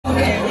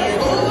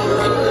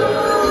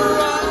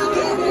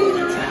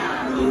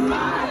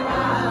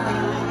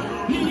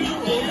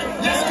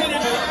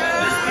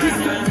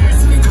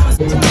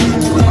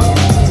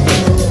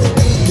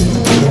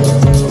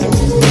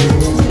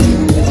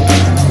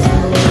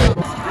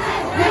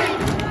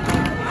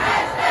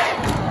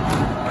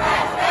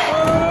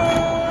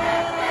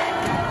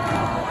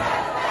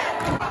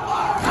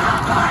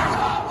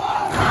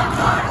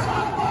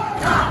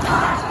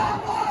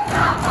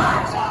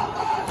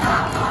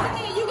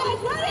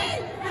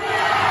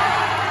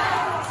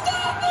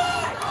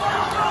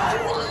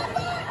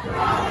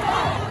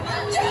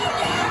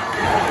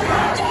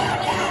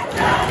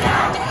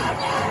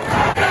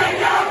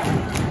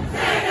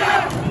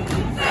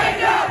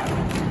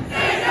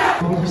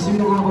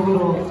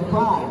little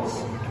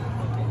surprise.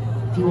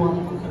 If you want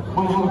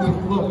to have a quick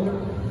look.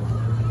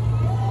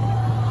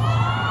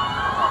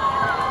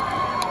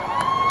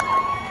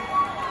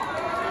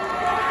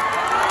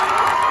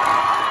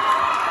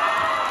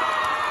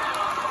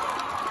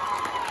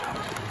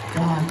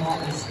 God, that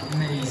is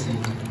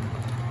amazing.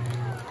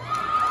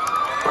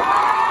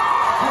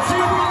 Let's see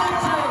what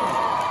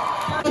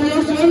we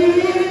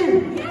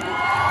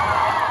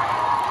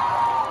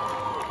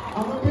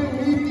I'm a bit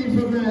leaky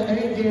from that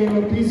egg game. A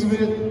piece of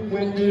it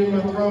went in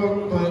my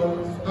throat, but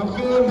I'm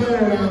feeling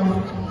better now.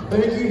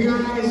 Thank you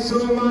guys so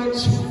much.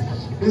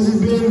 This has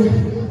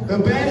been the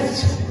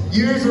best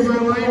years of my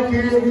life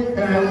here, and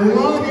I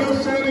love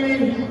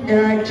Yosemite,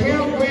 and I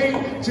can't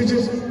wait to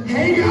just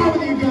hang out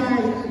with you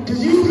guys,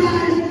 because you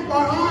guys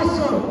are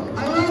awesome. I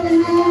love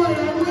you all, and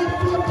I love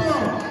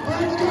football.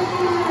 Let's go!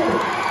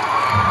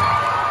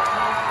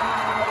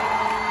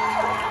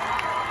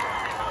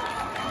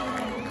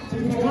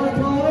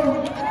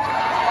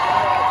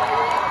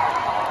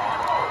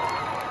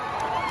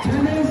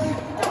 Tennis.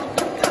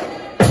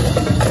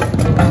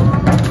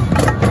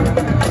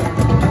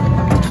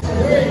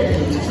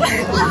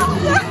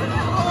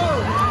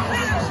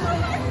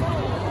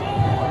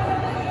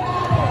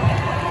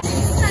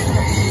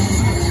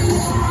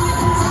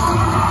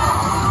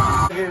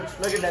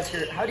 Look at that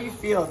shirt. How do you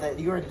feel that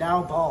you are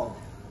now bald?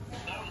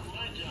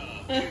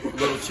 A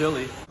little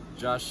chilly.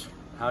 Josh,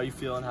 how are you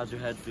feeling? How's your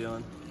head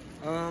feeling?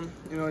 You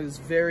know, it's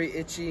very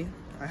itchy.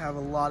 I have a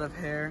lot of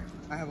hair.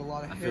 I have a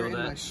lot of hair in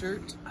my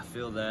shirt. I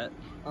feel that.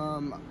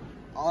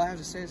 All I have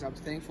to say is I'm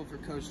thankful for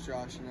Coach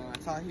Josh. You know, I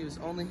thought he was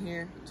only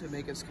here to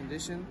make us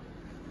condition,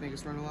 make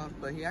us run a lot,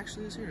 but he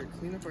actually is here to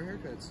clean up our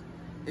haircuts.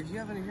 If you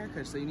have any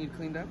haircuts that you need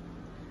cleaned up,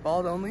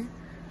 bald only,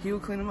 he will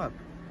clean them up.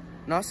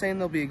 Not saying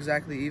they'll be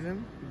exactly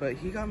even, but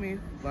he got me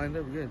lined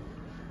up good.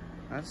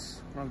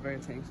 That's what I'm very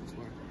thankful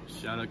for.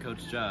 Shout out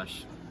Coach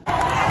Josh.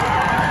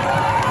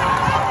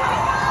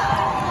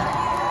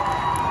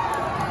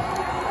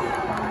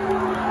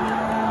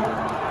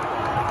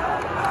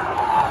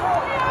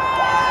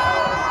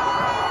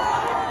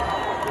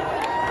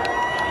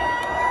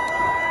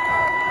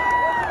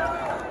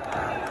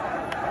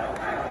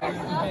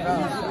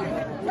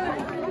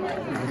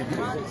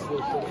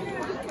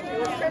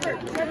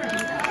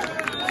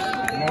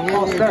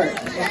 We'll start.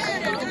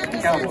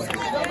 Cowboys.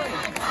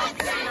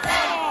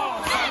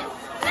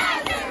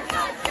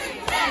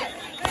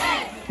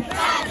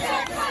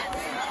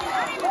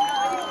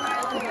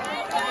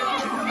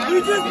 We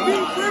just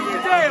beat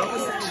Riverdale.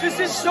 This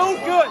is so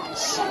good.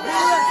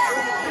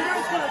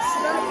 Riverdale's gonna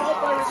snap up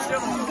by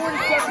Riverdale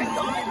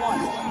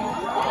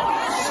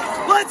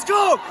 47-21. Let's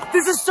go.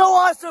 This is so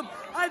awesome.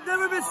 I've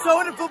never been so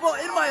into football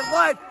in my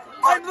life.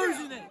 I'm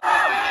losing it.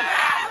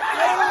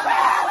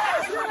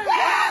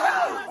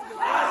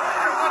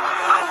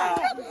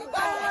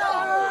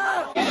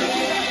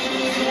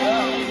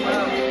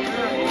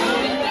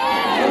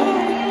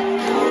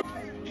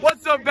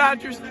 What's up,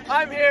 Badgers?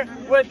 I'm here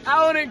with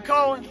Alan and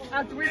Colin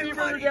after we beat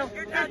Riverdale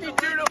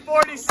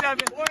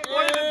 52-47. One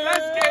of the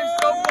best games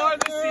so far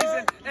this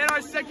season, and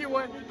our second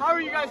one. How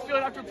are you guys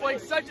feeling after playing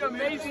such an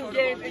amazing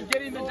game and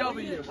getting the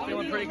W?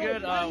 Feeling pretty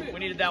good. We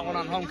needed that one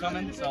on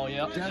homecoming, so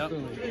yeah.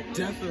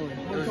 Definitely.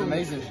 It was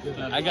amazing.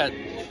 I got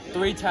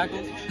 3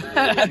 tackles,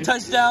 a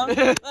touchdown.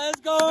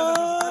 Let's go!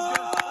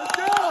 Let's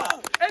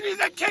go! And he's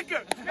a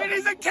kicker!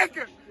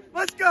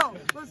 Let's go!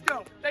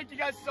 Thank you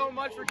guys so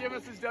much for giving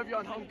us this W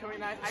on homecoming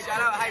night. Shout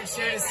out Hype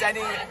Shoot is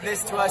sending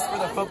this to us for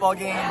the football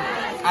game.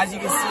 As you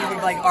can see,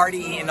 we've like already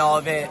eaten all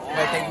of it,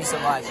 but thank you so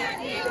much.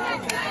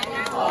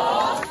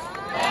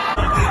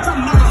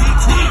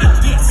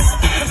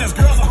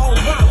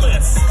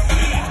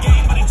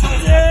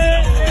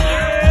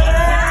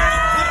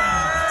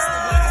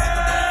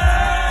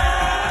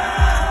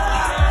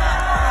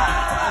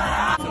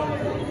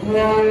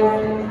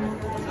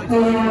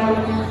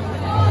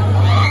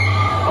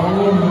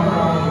 Oh my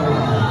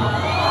God.